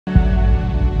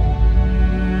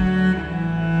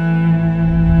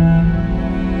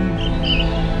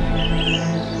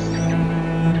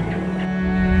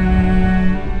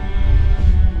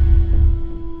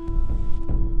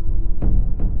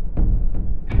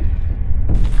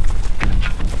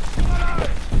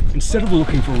Instead of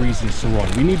looking for reasons to run,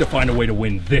 we need to find a way to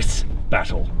win this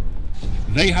battle.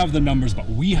 They have the numbers, but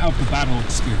we have the battle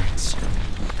experience.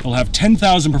 They'll have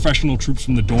 10,000 professional troops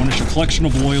from the Dornish, a collection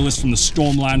of loyalists from the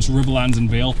Stormlands, Riverlands, and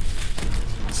Vale.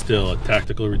 Still, a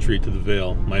tactical retreat to the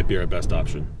Vale might be our best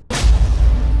option.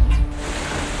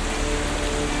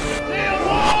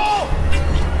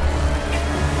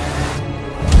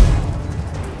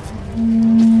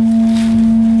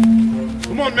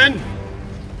 Come on, men!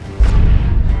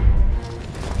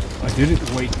 I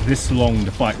didn't wait this long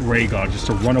to fight Rhaegar just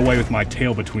to run away with my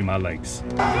tail between my legs.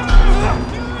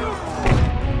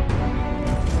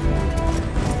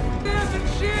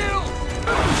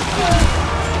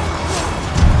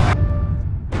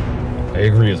 I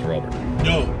agree with Robert.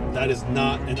 No, that is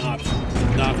not an option.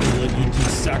 I'm not going to let you two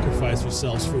sacrifice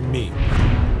yourselves for me.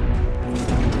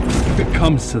 If it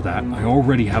comes to that, I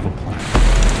already have a plan.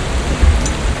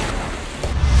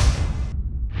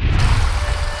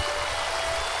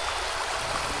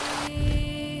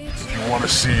 If you want to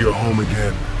see your home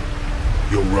again,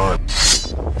 you'll run.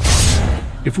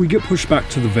 If we get pushed back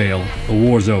to the Vale, the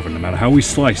war's over, no matter how we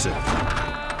slice it.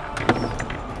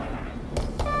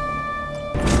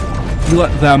 We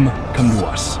let them come to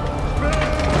us.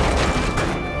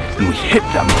 And we hit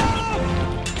them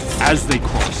as they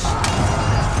cross.